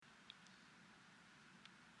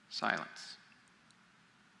silence.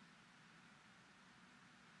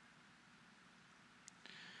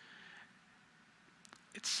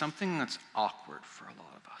 It's something that's awkward for a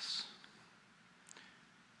lot of us.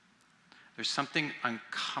 There's something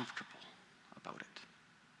uncomfortable about it.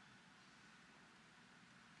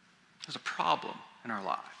 There's a problem in our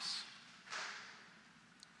lives.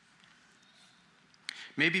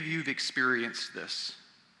 Maybe you've experienced this.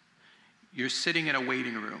 You're sitting in a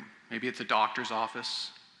waiting room. Maybe it's a doctor's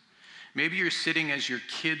office. Maybe you're sitting as your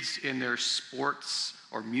kids in their sports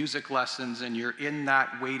or music lessons, and you're in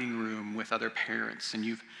that waiting room with other parents, and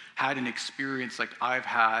you've had an experience like I've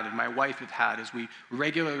had and my wife have had as we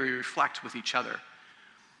regularly reflect with each other.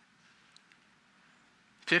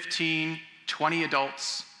 15, 20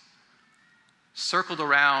 adults circled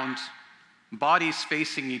around, bodies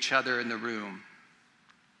facing each other in the room,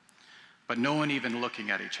 but no one even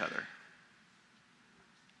looking at each other.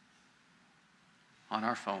 On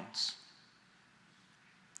our phones.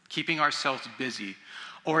 Keeping ourselves busy,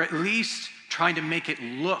 or at least trying to make it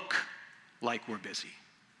look like we're busy.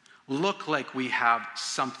 Look like we have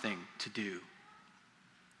something to do.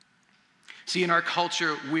 See, in our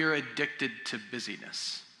culture, we're addicted to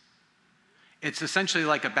busyness. It's essentially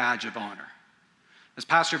like a badge of honor. As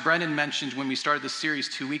Pastor Brendan mentioned when we started this series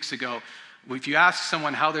 2 weeks ago, if you ask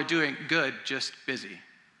someone how they're doing, good, just busy.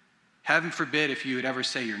 Heaven forbid if you would ever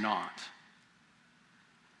say you're not.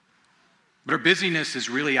 But our busyness is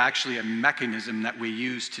really actually a mechanism that we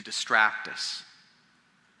use to distract us.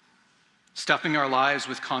 Stuffing our lives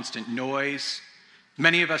with constant noise,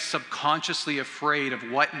 many of us subconsciously afraid of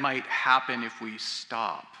what might happen if we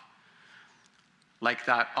stop. Like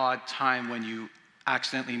that odd time when you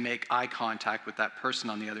accidentally make eye contact with that person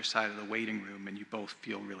on the other side of the waiting room and you both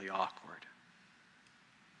feel really awkward.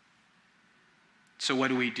 So what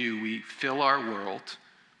do? We fill our world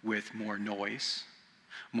with more noise,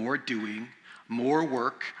 more doing, more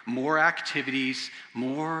work, more activities,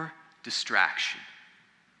 more distraction.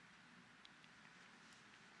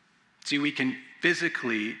 See, we can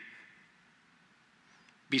physically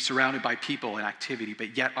be surrounded by people and activity,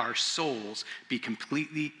 but yet our souls be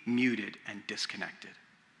completely muted and disconnected.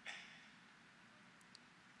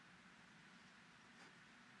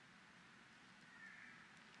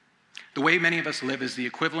 The way many of us live is the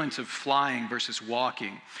equivalent of flying versus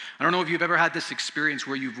walking. I don't know if you've ever had this experience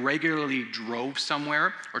where you've regularly drove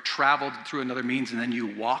somewhere or traveled through another means and then you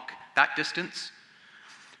walk that distance.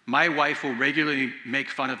 My wife will regularly make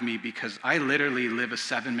fun of me because I literally live a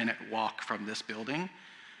 7-minute walk from this building,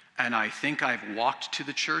 and I think I've walked to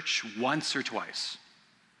the church once or twice.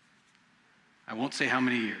 I won't say how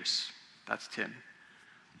many years. That's Tim.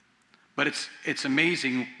 But it's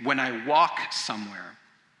amazing when I walk somewhere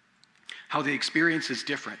how the experience is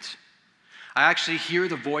different. I actually hear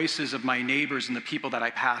the voices of my neighbors and the people that I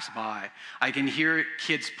pass by. I can hear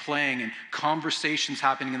kids playing and conversations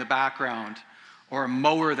happening in the background, or a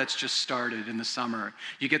mower that's just started in the summer.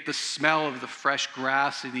 You get the smell of the fresh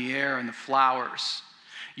grass in the air and the flowers.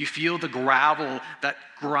 You feel the gravel that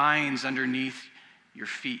grinds underneath your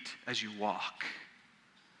feet as you walk.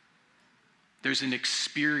 There's an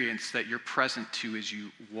experience that you're present to as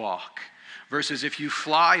you walk. Versus if you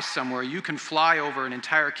fly somewhere, you can fly over an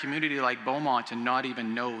entire community like Beaumont and not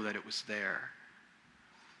even know that it was there.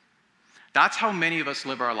 That's how many of us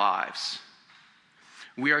live our lives.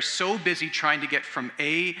 We are so busy trying to get from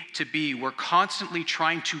A to B, we're constantly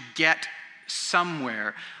trying to get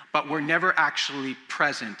somewhere, but we're never actually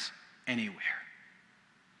present anywhere.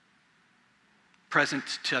 Present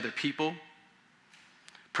to other people,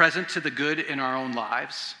 present to the good in our own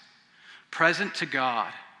lives, present to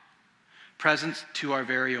God, present to our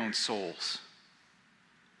very own souls.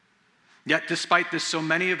 Yet despite this, so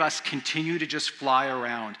many of us continue to just fly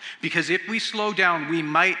around, because if we slow down, we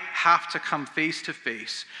might have to come face to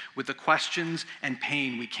face with the questions and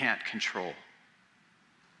pain we can't control.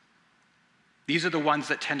 These are the ones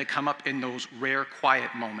that tend to come up in those rare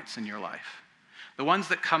quiet moments in your life. The ones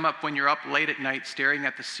that come up when you're up late at night staring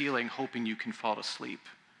at the ceiling hoping you can fall asleep.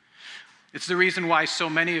 It's the reason why so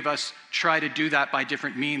many of us try to do that by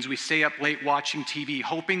different means. We stay up late watching TV,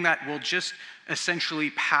 hoping that we'll just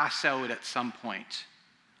essentially pass out at some point.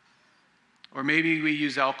 Or maybe we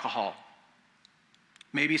use alcohol,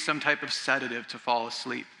 maybe some type of sedative to fall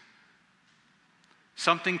asleep,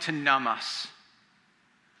 something to numb us,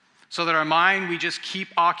 so that our mind, we just keep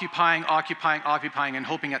occupying, and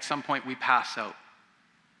hoping at some point we pass out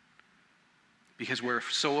because we're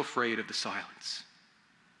so afraid of the silence.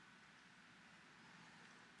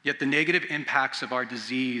 Yet the negative impacts of our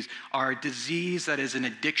disease that is an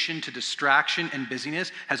addiction to distraction and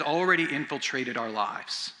busyness, has already infiltrated our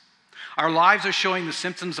lives. Our lives are showing the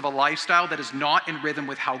symptoms of a lifestyle that is not in rhythm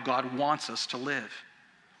with how God wants us to live.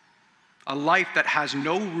 A life that has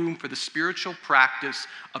no room for the spiritual practice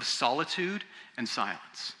of solitude and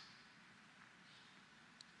silence.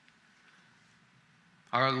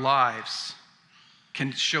 Our lives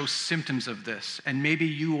can show symptoms of this, and maybe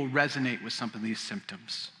you will resonate with some of these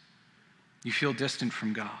symptoms. You feel distant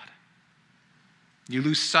from God. You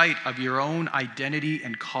lose sight of your own identity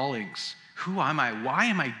and callings. Who am I? Why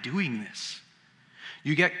am I doing this?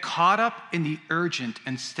 You get caught up in the urgent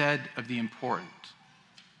instead of the important.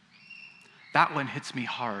 That one hits me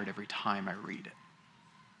hard every time I read it.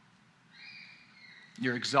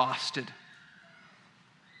 You're exhausted.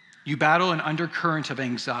 You battle an undercurrent of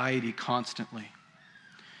anxiety constantly.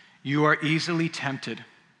 You are easily tempted.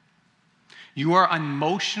 You are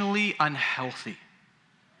emotionally unhealthy.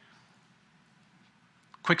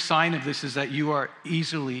 Quick sign of this is that you are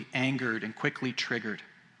easily angered and quickly triggered.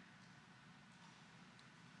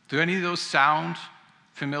 Do any of those sound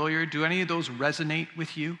familiar? Do any of those resonate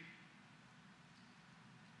with you?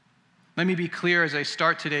 Let me be clear as I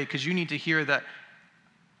start today, because you need to hear that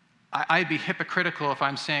I'd be hypocritical if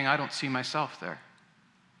I'm saying I don't see myself there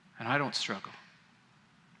and I don't struggle.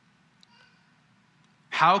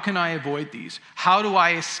 How can I avoid these? How do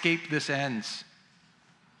I escape this ends?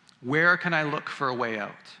 Where can I look for a way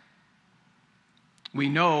out? We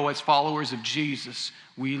know as followers of Jesus,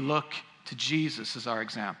 we look to Jesus as our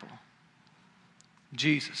example.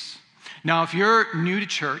 Jesus. Now, if you're new to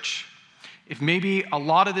church, if maybe a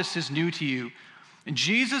lot of this is new to you,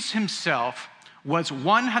 Jesus himself was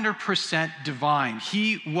 100% divine.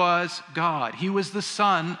 He was God. He was the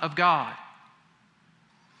Son of God.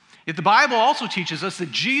 Yet the Bible also teaches us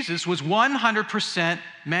that Jesus was 100%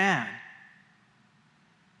 man.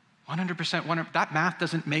 100%, that math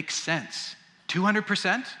doesn't make sense.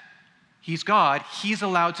 200%? He's God. He's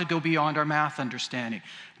allowed to go beyond our math understanding.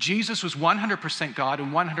 Jesus was 100% God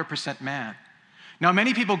and 100% man. Now,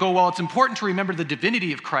 many people go, well, it's important to remember the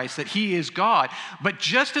divinity of Christ, that he is God. But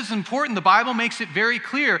just as important, the Bible makes it very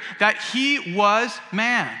clear that he was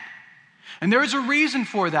man. And there is a reason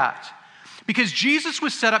for that. Because Jesus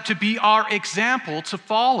was set up to be our example to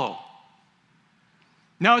follow.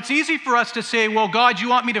 Now, it's easy for us to say, well, God, you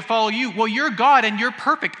want me to follow you? Well, you're God and you're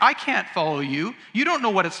perfect. I can't follow you. You don't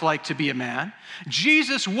know what it's like to be a man.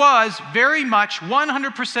 Jesus was very much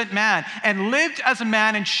 100% man and lived as a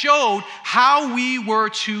man and showed how we were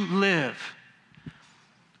to live.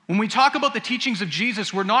 When we talk about the teachings of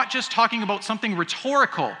Jesus, we're not just talking about something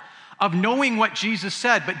rhetorical of knowing what Jesus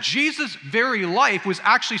said, but Jesus' very life was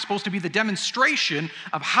actually supposed to be the demonstration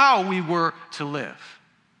of how we were to live.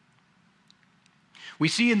 We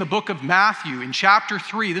see in the book of Matthew, in chapter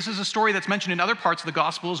 3, this is a story that's mentioned in other parts of the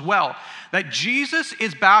gospel as well, that Jesus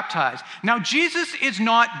is baptized. Now, Jesus is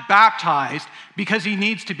not baptized because he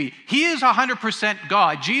needs to be. He is 100%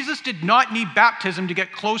 God. Jesus did not need baptism to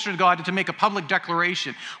get closer to God and to make a public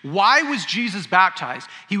declaration. Why was Jesus baptized?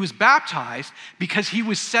 He was baptized because he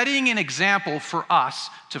was setting an example for us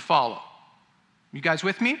to follow. You guys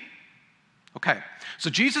with me? Okay, so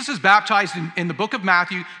Jesus is baptized in the book of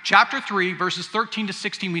Matthew, chapter 3, verses 13 to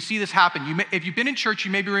 16. We see this happen. If you've been in church,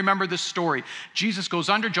 you maybe remember this story. Jesus goes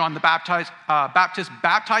under, John the Baptist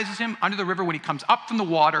baptizes him under the river. When he comes up from the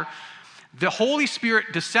water, the Holy Spirit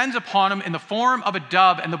descends upon him in the form of a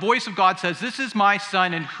dove, and the voice of God says, "This is my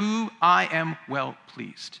son in whom I am well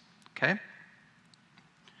pleased." Okay?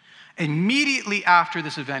 Immediately after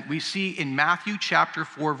this event, we see in Matthew chapter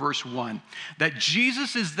 4, verse 1, that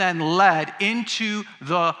Jesus is then led into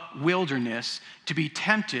the wilderness to be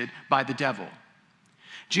tempted by the devil.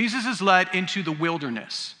 Jesus is led into the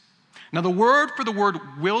wilderness. Now, the word for the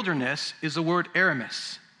word wilderness is the word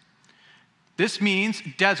Aramis. This means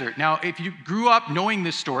desert. Now, if you grew up knowing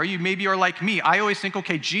this story, you maybe are like me. I always think,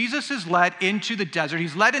 okay, Jesus is led into the desert.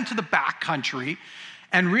 He's led into the backcountry,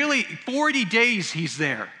 and really 40 days he's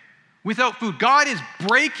there without food. God is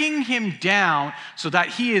breaking him down so that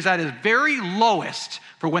he is at his very lowest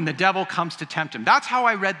for when the devil comes to tempt him. That's how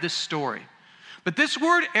I read this story. But this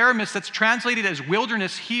word Aramis that's translated as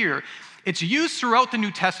wilderness here, it's used throughout the New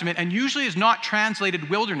Testament and usually is not translated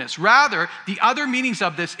wilderness. Rather, the other meanings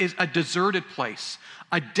of this is a deserted place,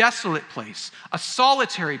 a desolate place, a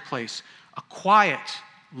solitary place, a quiet,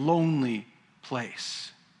 lonely place.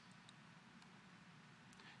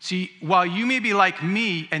 See, while you may be like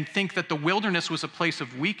me and think that the wilderness was a place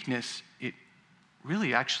of weakness, it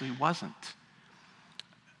really actually wasn't.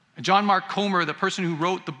 John Mark Comer, the person who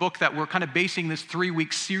wrote the book that we're kind of basing this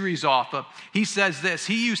 3-week series off of, he says this.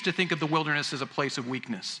 He used to think of the wilderness as a place of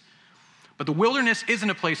weakness. But the wilderness isn't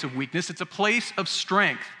a place of weakness, it's a place of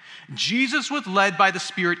strength. Jesus was led by the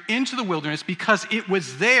Spirit into the wilderness because it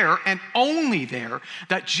was there and only there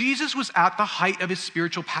that Jesus was at the height of his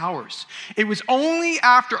spiritual powers. It was only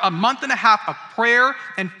after a month and a half of prayer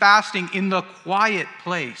and fasting in the quiet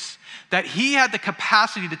place that he had the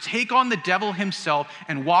capacity to take on the devil himself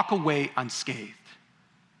and walk away unscathed.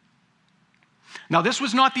 Now, this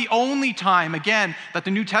was not the only time, again, that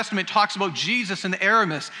the New Testament talks about Jesus in the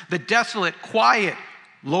Eremos, the desolate, quiet,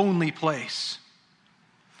 lonely place.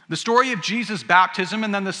 The story of Jesus' baptism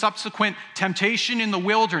and then the subsequent temptation in the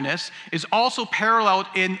wilderness is also paralleled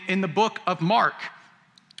in the book of Mark,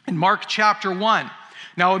 in Mark chapter 1.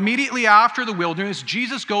 Now, immediately after the wilderness,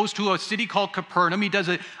 Jesus goes to a city called Capernaum. He does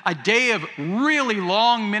a day of really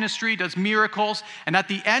long ministry, does miracles. And at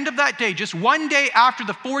the end of that day, just one day after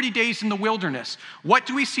the 40 days in the wilderness, what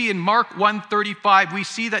do we see in Mark 1:35? We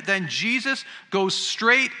see that then Jesus goes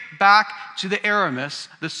straight back to the Eremos,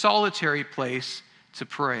 the solitary place, to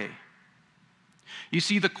pray. You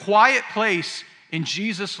see, the quiet place in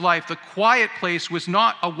Jesus' life, the quiet place was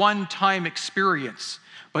not a one-time experience,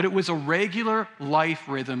 but it was a regular life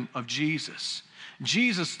rhythm of Jesus.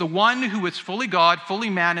 Jesus, the one who is fully God, fully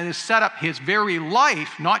man, and has set up his very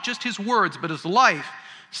life, not just his words, but his life,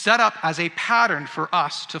 set up as a pattern for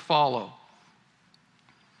us to follow.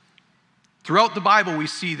 Throughout the Bible, we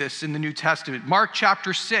see this in the New Testament. Mark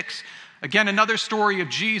chapter 6, again, another story of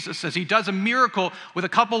Jesus as he does a miracle with a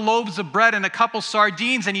couple loaves of bread and a couple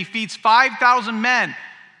sardines, and he feeds 5,000 men,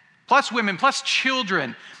 plus women, plus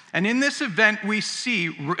children. And in this event, we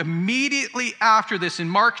see immediately after this, in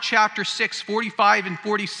Mark chapter 6, 45 and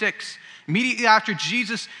 46, immediately after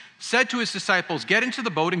Jesus said to his disciples, get into the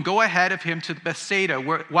boat and go ahead of him to Bethsaida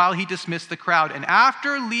while he dismissed the crowd. And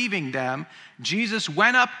after leaving them, Jesus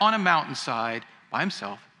went up on a mountainside by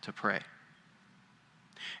himself to pray.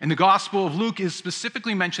 In the Gospel of Luke, it is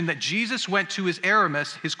specifically mentioned that Jesus went to his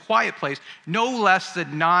Eremos, his quiet place, no less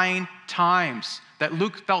than 9 times. That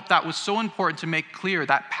Luke felt that was so important to make clear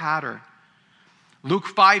that pattern. Luke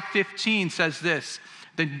 5:15 says this,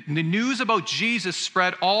 the news about Jesus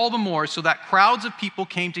spread all the more so that crowds of people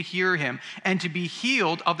came to hear him and to be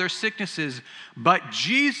healed of their sicknesses. But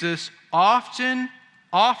Jesus often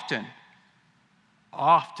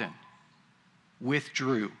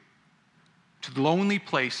withdrew to lonely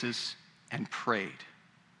places and prayed.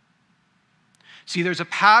 See, there's a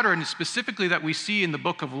pattern specifically that we see in the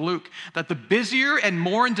book of Luke, that the busier and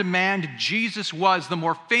more in demand Jesus was, the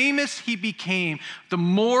more famous he became, the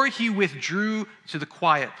more he withdrew to the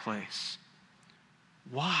quiet place.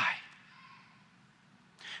 Why?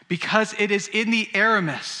 Because it is in the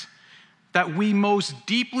Eremos that we most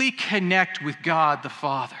deeply connect with God the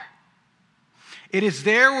Father. It is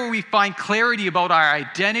there where we find clarity about our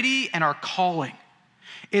identity and our calling.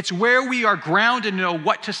 It's where we are grounded and know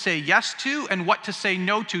what to say yes to and what to say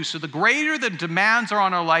no to. So the greater the demands are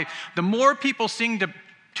on our life, the more people sing to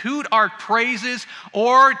toot our praises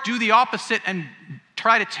or do the opposite and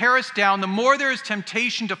try to tear us down, the more there is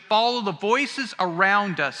temptation to follow the voices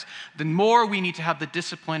around us, the more we need to have the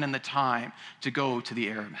discipline and the time to go to the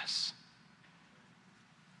Eremos.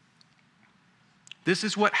 This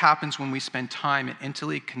is what happens when we spend time and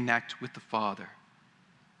intimately connect with the Father.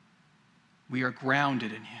 We are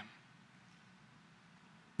grounded in him.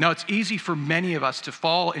 Now, it's easy for many of us to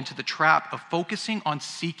fall into the trap of focusing on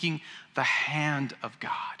seeking the hand of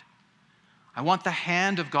God. I want the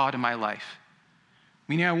hand of God in my life.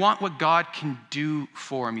 Meaning I want what God can do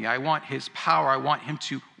for me. I want his power. I want him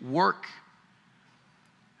to work.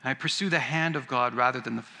 And I pursue the hand of God rather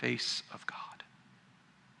than the face of God.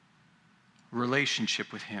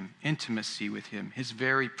 Relationship with him, intimacy with him, his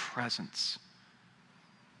very presence.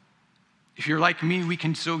 If you're like me, we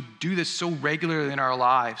can do this so regularly in our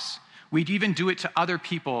lives. We'd even do it to other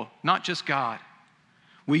people, not just God.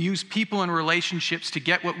 We use people and relationships to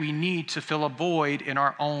get what we need to fill a void in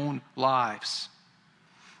our own lives.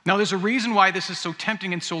 Now, there's a reason why this is so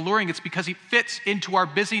tempting and so alluring. It's because it fits into our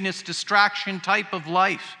busyness, distraction type of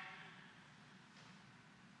life.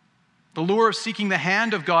 The lure of seeking the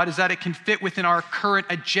hand of God is that it can fit within our current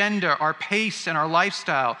agenda, our pace, and our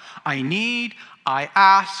lifestyle. I need, I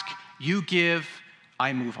ask, you give,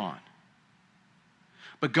 I move on.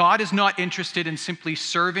 But God is not interested in simply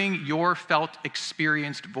serving your felt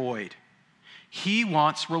experienced void. He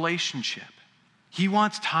wants relationship. He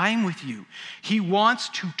wants time with you. He wants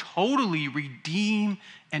to totally redeem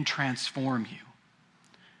and transform you.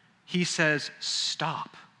 He says,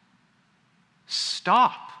 stop.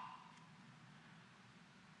 Stop.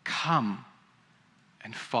 Come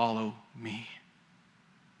and follow me.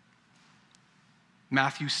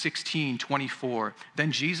 Matthew 16:24.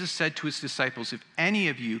 Then Jesus said to his disciples, if any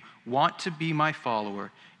of you want to be my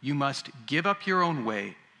follower, you must give up your own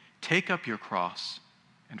way, take up your cross,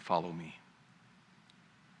 and follow me.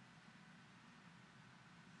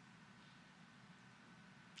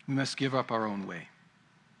 We must give up our own way.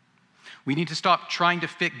 We need to stop trying to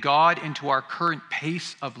fit God into our current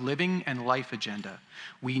pace of living and life agenda.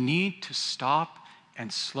 We need to stop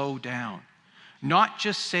and slow down. Not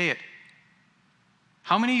just say it.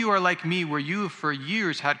 How many of you are like me where you have for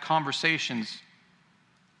years had conversations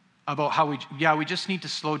about how we just need to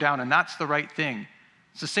slow down and that's the right thing.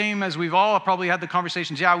 It's the same as we've all probably had the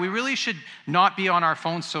conversations, we really should not be on our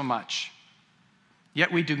phones so much.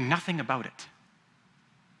 Yet we do nothing about it.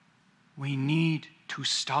 We need to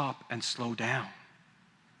stop and slow down.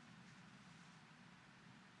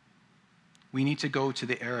 We need to go to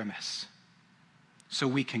the Aramis so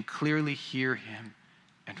we can clearly hear him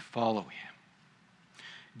and follow him.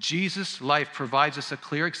 Jesus' life provides us a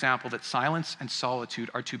clear example that silence and solitude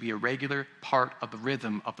are to be a regular part of the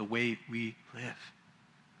rhythm of the way we live.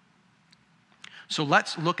 So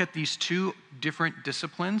let's look at these two different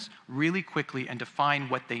disciplines really quickly and define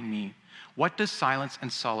what they mean. What does silence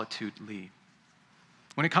and solitude lead?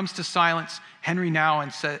 When it comes to silence, Henry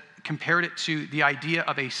Nouwen compared it to the idea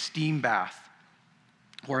of a steam bath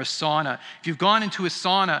or a sauna. If you've gone into a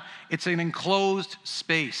sauna, it's an enclosed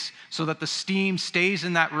space so that the steam stays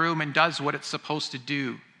in that room and does what it's supposed to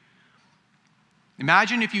do.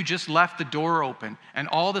 Imagine if you just left the door open and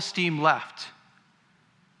all the steam left.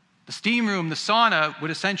 The steam room, the sauna,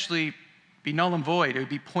 would essentially be null and void. It would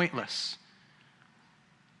be pointless.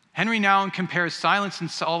 Henry Nouwen compares silence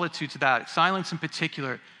and solitude to that, silence in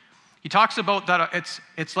particular. He talks about that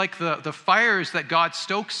it's like the fires that God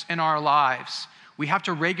stokes in our lives. We have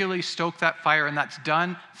to regularly stoke that fire, and that's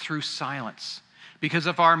done through silence. Because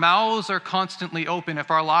if our mouths are constantly open,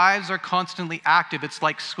 if our lives are constantly active, it's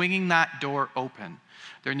like swinging that door open.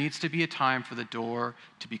 There needs to be a time for the door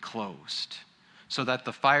to be closed so that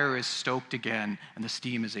the fire is stoked again and the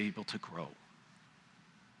steam is able to grow.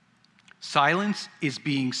 Silence is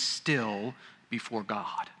being still before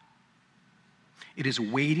God. It is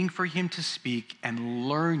waiting for him to speak and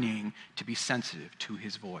learning to be sensitive to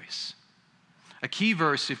his voice. A key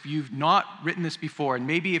verse, if you've not written this before, and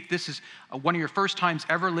maybe if this is one of your first times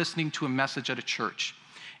ever listening to a message at a church,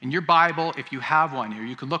 in your Bible, if you have one here,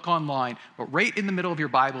 you can look online, but right in the middle of your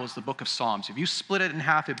Bible is the book of Psalms. If you split it in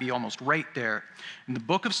half, it'd be almost right there. In the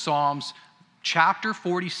book of Psalms, chapter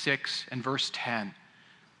 46 and verse 10,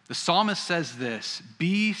 the psalmist says this,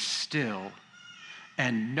 "Be still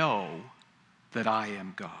and know that I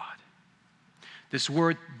am God." This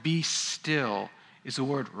word, be still, is the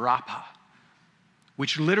word rapa,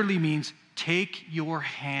 which literally means take your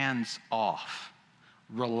hands off,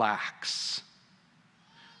 relax,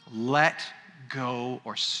 let go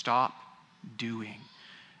or stop doing.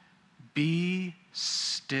 Be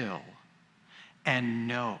still and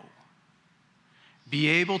know. Be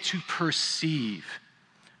able to perceive.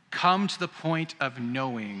 Come to the point of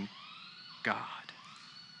knowing God.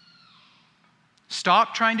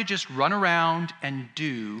 Stop trying to just run around and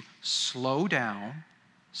do. Slow down,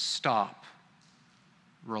 stop,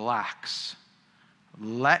 relax,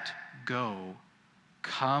 let go,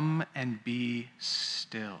 come and be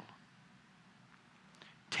still.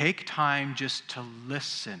 Take time just to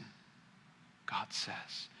listen, God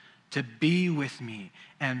says, to be with me.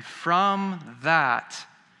 And from that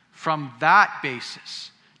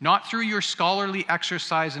basis, not through your scholarly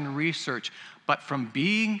exercise and research, but from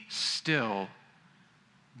being still,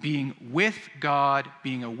 being with God,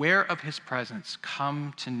 being aware of his presence,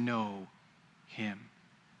 come to know him.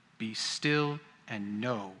 Be still and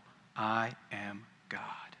know I am God.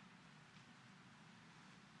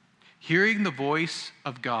 Hearing the voice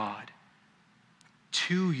of God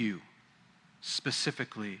to you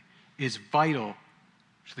specifically is vital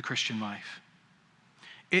to the Christian life.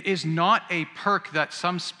 It is not a perk that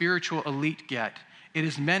some spiritual elite get. It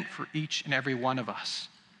is meant for each and every one of us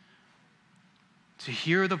to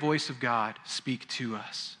hear the voice of God speak to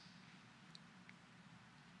us.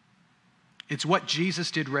 It's what Jesus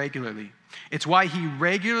did regularly. It's why he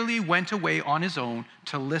regularly went away on his own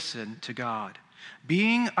to listen to God.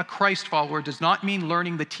 Being a Christ follower does not mean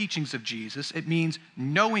learning the teachings of Jesus. It means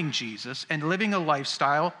knowing Jesus and living a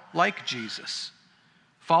lifestyle like Jesus,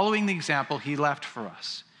 following the example he left for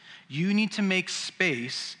us. You need to make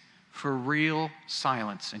space for real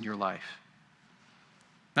silence in your life.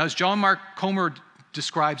 Now, as John Mark Comer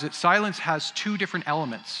describes it, silence has two different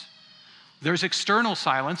elements. There's external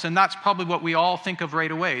silence, and that's probably what we all think of right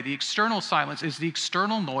away. The external silence is the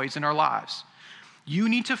external noise in our lives. You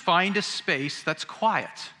need to find a space that's quiet.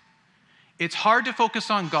 It's hard to focus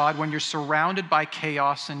on God when you're surrounded by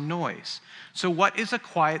chaos and noise. So what is a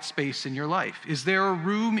quiet space in your life? Is there a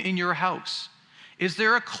room in your house? Is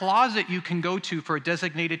there a closet you can go to for a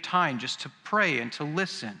designated time just to pray and to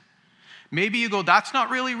listen? Maybe you go, that's not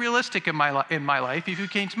really realistic in my life. If you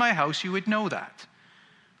came to my house, you would know that.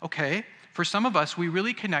 Okay, for some of us, we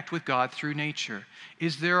really connect with God through nature.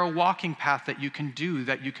 Is there a walking path that you can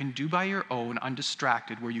do by your own,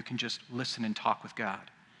 undistracted, where you can just listen and talk with God?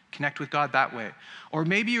 Connect with God that way. Or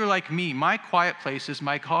maybe you're like me, my quiet place is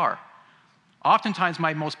my car. Oftentimes,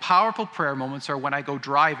 my most powerful prayer moments are when I go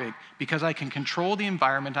driving because I can control the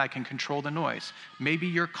environment, I can control the noise. Maybe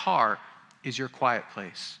your car is your quiet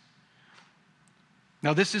place.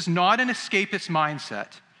 Now, this is not an escapist mindset.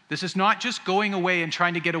 This is not just going away and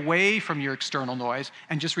trying to get away from your external noise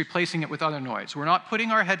and just replacing it with other noise. We're not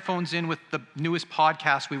putting our headphones in with the newest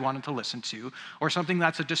podcast we wanted to listen to or something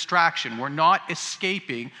that's a distraction. We're not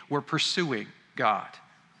escaping, we're pursuing God.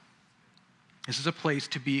 This is a place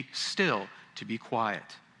to be still, to be quiet.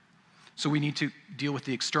 So we need to deal with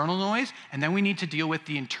the external noise, and then we need to deal with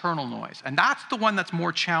the internal noise. And that's the one that's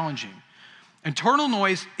more challenging. Internal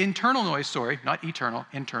noise, not eternal,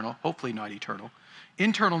 internal, hopefully not eternal.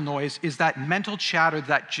 Internal noise is that mental chatter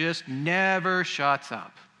that just never shuts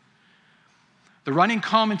up. The running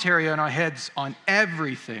commentary in our heads on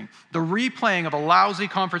everything, the replaying of a lousy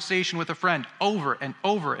conversation with a friend over and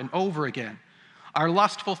over and over again. Our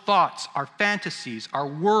lustful thoughts, our fantasies, our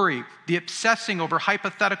worry, the obsessing over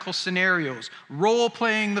hypothetical scenarios,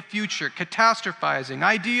 role-playing the future, catastrophizing,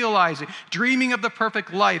 idealizing, dreaming of the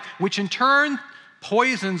perfect life, which in turn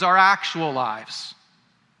poisons our actual lives.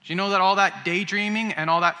 Do you know that all that daydreaming and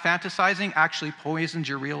all that fantasizing actually poisons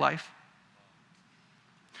your real life?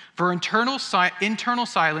 For internal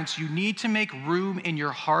silence, you need to make room in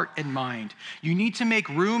your heart and mind. You need to make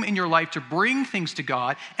room in your life to bring things to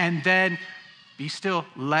God and then be still,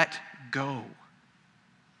 let go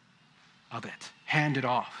of it. Hand it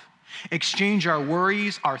off. Exchange our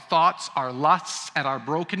worries, our thoughts, our lusts, and our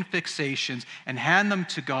broken fixations and hand them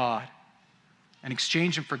to God and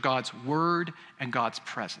exchange them for God's word and God's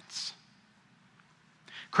presence.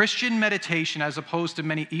 Christian meditation, as opposed to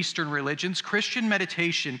many Eastern religions, Christian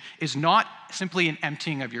meditation is not simply an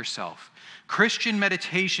emptying of yourself. Christian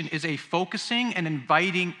meditation is a focusing and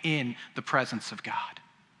inviting in the presence of God.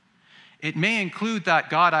 It may include that,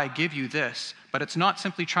 God, I give you this, but it's not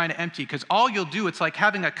simply trying to empty, because all you'll do, it's like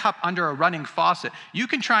having a cup under a running faucet. You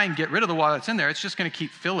can try and get rid of the water that's in there. It's just going to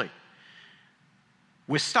keep filling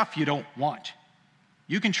with stuff you don't want.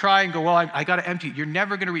 You can try and go, well, I got to empty. You're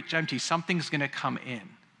never going to reach empty. Something's going to come in.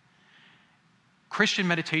 Christian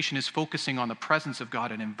meditation is focusing on the presence of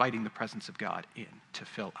God and inviting the presence of God in to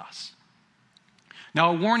fill us.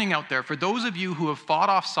 Now, a warning out there for those of you who have fought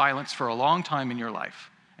off silence for a long time in your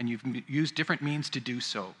life, and you've used different means to do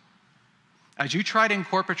so. As you try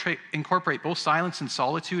to incorporate both silence and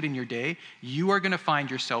solitude in your day, you are going to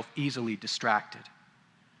find yourself easily distracted.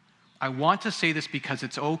 I want to say this because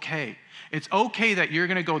it's okay. It's okay that you're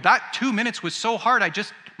going to go, that 2 minutes was so hard,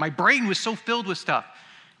 my brain was so filled with stuff.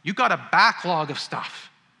 You got a backlog of stuff.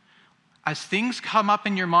 As things come up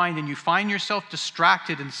in your mind and you find yourself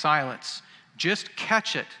distracted in silence, just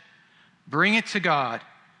catch it, bring it to God,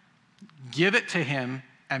 give it to Him,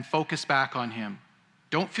 and focus back on Him.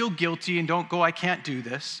 Don't feel guilty and don't go, I can't do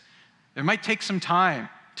this. There might take some time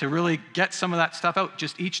to really get some of that stuff out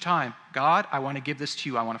just each time. God, I want to give this to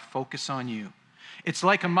you. I want to focus on you. It's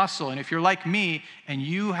like a muscle, and if you're like me and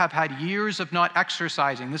you have had years of not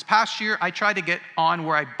exercising, this past year I tried to get on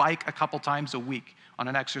where I bike a couple times a week on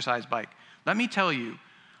an exercise bike. Let me tell you,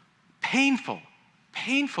 painful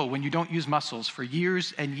when you don't use muscles for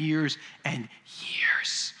years and years and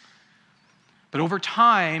years. But over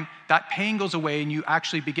time, that pain goes away and you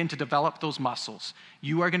actually begin to develop those muscles.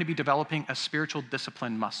 You are going to be developing a spiritual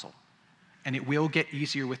discipline muscle. And it will get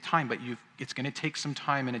easier with time, but it's going to take some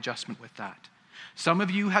time and adjustment with that. Some of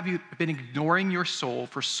you have been ignoring your soul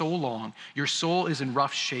for so long. Your soul is in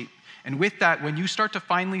rough shape. And with that, when you start to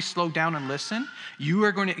finally slow down and listen, you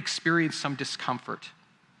are going to experience some discomfort.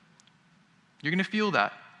 You're going to feel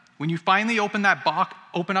that. When you finally open up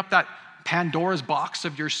that Pandora's box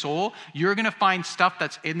of your soul, you're going to find stuff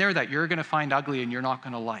that's in there that you're going to find ugly and you're not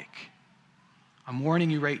going to like. I'm warning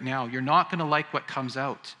you right now, you're not going to like what comes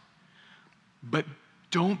out. But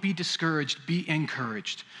don't be discouraged, be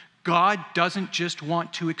encouraged. God doesn't just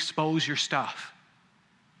want to expose your stuff.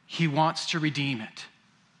 He wants to redeem it.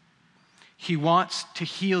 He wants to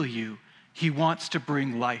heal you. He wants to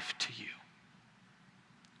bring life to you.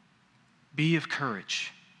 Be of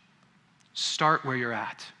courage. Start where you're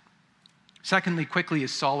at. Secondly, quickly,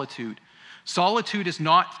 is solitude. Solitude is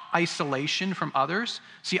not isolation from others.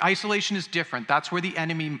 See, isolation is different. That's where the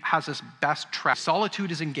enemy has us best trapped.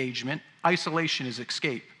 Solitude is engagement. Isolation is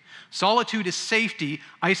escape. Solitude is safety.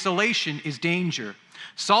 Isolation is danger.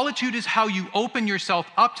 Solitude is how you open yourself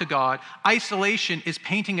up to God. Isolation is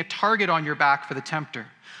painting a target on your back for the tempter.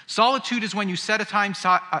 Solitude is when you set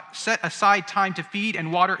aside time to feed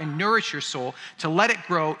and water and nourish your soul, to let it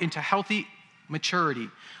grow into healthy maturity.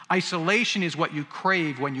 Isolation is what you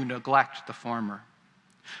crave when you neglect the former.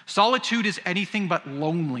 Solitude is anything but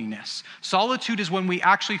loneliness. Solitude is when we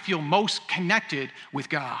actually feel most connected with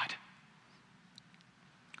God.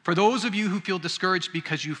 For those of you who feel discouraged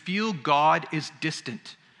because you feel God is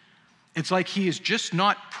distant, it's like he is just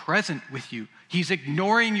not present with you. He's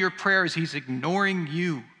ignoring your prayers. He's ignoring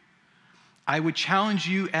you. I would challenge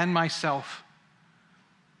you and myself,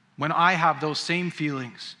 when I have those same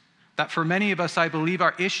feelings, that for many of us, I believe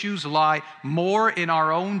our issues lie more in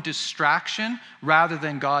our own distraction rather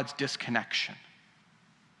than God's disconnection.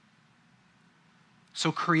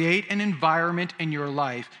 So create an environment in your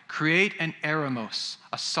life. Create an eremos,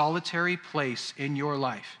 a solitary place in your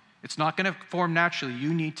life. It's not going to form naturally.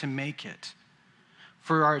 You need to make it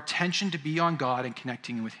for our attention to be on God and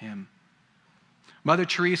connecting with him. Mother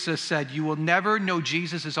Teresa said, you will never know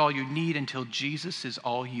Jesus is all you need until Jesus is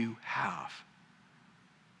all you have.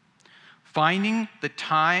 Finding the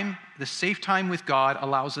safe time with God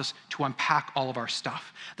allows us to unpack all of our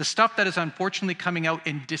stuff. The stuff that is unfortunately coming out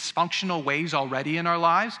in dysfunctional ways already in our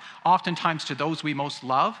lives, oftentimes to those we most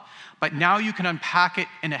love, but now you can unpack it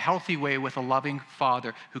in a healthy way with a loving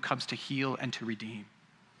Father who comes to heal and to redeem.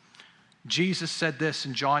 Jesus said this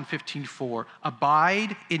in John 15:4,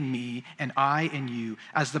 abide in me and I in you.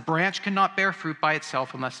 As the branch cannot bear fruit by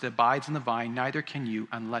itself unless it abides in the vine, neither can you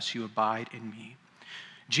unless you abide in me.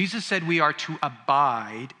 Jesus said we are to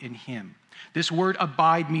abide in him. This word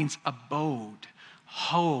abide means abode,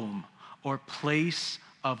 home, or place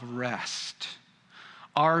of rest.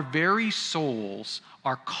 Our very souls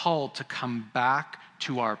are called to come back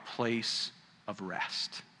to our place of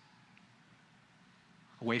rest.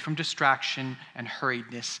 Away from distraction and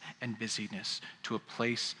hurriedness and busyness to a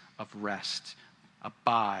place of rest.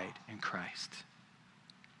 Abide in Christ.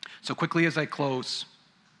 So quickly as I close,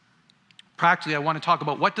 practically, I want to talk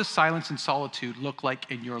about what does silence and solitude look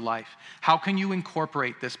like in your life? How can you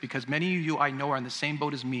incorporate this? Because many of you I know are in the same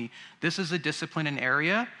boat as me. This is a discipline and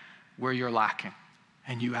area where you're lacking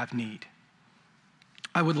and you have need.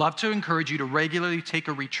 I would love to encourage you to regularly take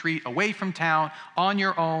a retreat away from town, on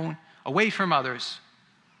your own, away from others.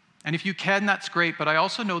 And if you can, that's great. But I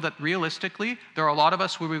also know that realistically, there are a lot of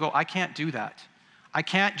us where we go, I can't do that. I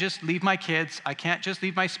can't just leave my kids. I can't just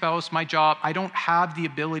leave my spouse, my job. I don't have the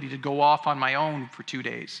ability to go off on my own for 2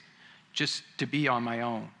 days, just to be on my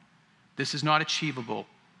own. This is not achievable.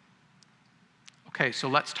 Okay, so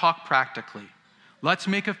let's talk practically. Let's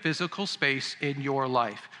make a physical space in your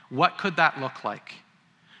life. What could that look like?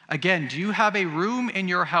 Again, do you have a room in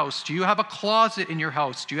your house? Do you have a closet in your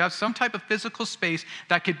house? Do you have some type of physical space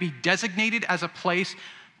that could be designated as a place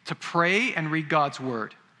to pray and read God's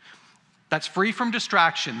word? That's free from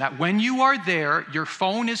distraction, that when you are there, your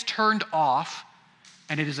phone is turned off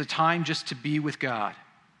and it is a time just to be with God.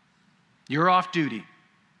 You're off duty.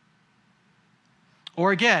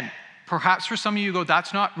 Or again, perhaps for some of you go,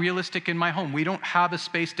 that's not realistic in my home. We don't have a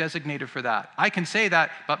space designated for that. I can say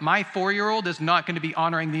that, but my 4-year-old is not going to be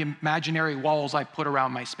honoring the imaginary walls I put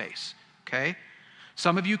around my space, okay?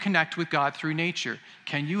 Some of you connect with God through nature.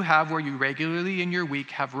 Can you have where you regularly in your week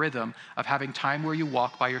have rhythm of having time where you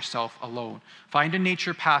walk by yourself alone? Find a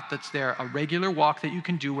nature path that's there, a regular walk that you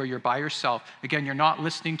can do where you're by yourself. Again, you're not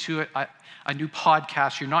listening to a new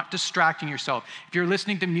podcast. You're not distracting yourself. If you're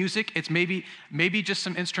listening to music, it's maybe just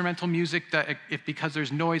some instrumental music that if because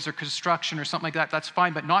there's noise or construction or something like that, that's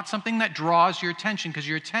fine, but not something that draws your attention, because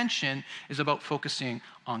your attention is about focusing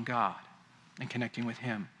on God and connecting with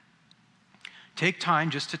him. Take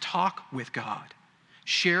time just to talk with God.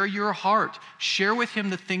 Share your heart. Share with him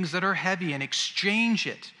the things that are heavy and exchange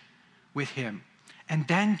it with him. And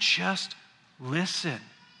then just listen.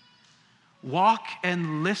 Walk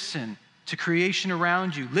and listen to creation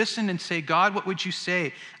around you. Listen and say, God, what would you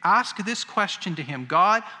say? Ask this question to him.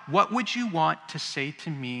 God, what would you want to say to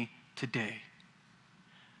me today?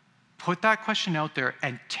 Put that question out there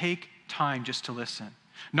and take time just to listen.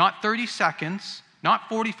 Not 30 seconds, not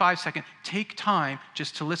 45 seconds. Take time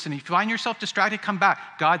just to listen. If you find yourself distracted, come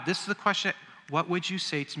back. God, this is the question. What would you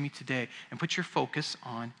say to me today? And put your focus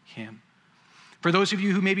on him. For those of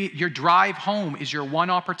you who maybe your drive home is your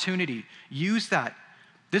one opportunity, use that.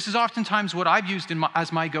 This is oftentimes what I've used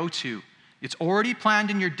as my go-to. It's already planned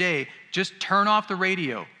in your day. Just turn off the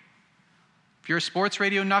radio. If you're a sports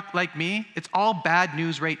radio nut like me, it's all bad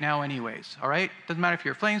news right now anyways, all right? Doesn't matter if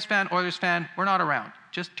you're a Flames fan, Oilers fan, we're not around.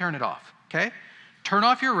 Just turn it off, okay? Turn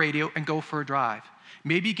off your radio and go for a drive.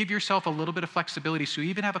 Maybe give yourself a little bit of flexibility so you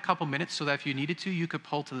even have a couple minutes so that if you needed to, you could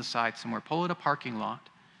pull to the side somewhere, pull in a parking lot.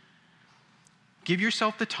 Give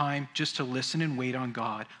yourself the time just to listen and wait on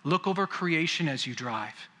God. Look over creation as you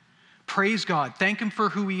drive. Praise God. Thank him for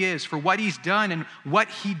who he is, for what he's done and what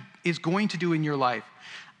he is going to do in your life.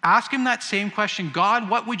 Ask him that same question. God,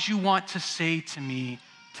 what would you want to say to me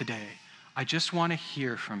today? I just want to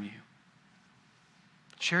hear from you.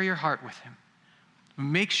 Share your heart with him.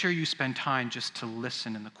 Make sure you spend time just to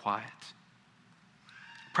listen in the quiet.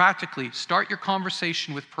 Practically, start your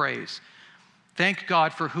conversation with praise. Thank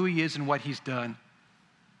God for who he is and what he's done.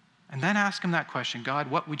 And then ask him that question. God,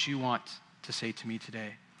 what would you want to say to me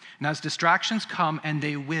today? And as distractions come, and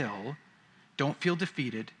they will, don't feel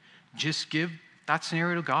defeated. Just give that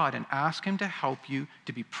scenario to God and ask him to help you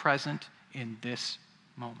to be present in this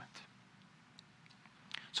moment.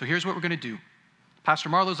 So here's what we're going to do. Pastor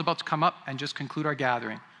Marlowe's about to come up and just conclude our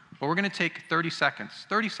gathering. But we're going to take 30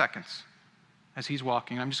 seconds as he's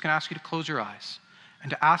walking. I'm just going to ask you to close your eyes and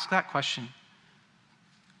to ask that question.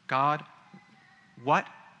 God, what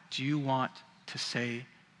do you want to say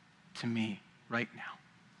to me right now?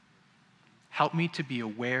 Help me to be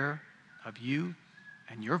aware of you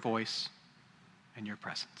and your voice and your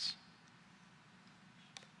presence.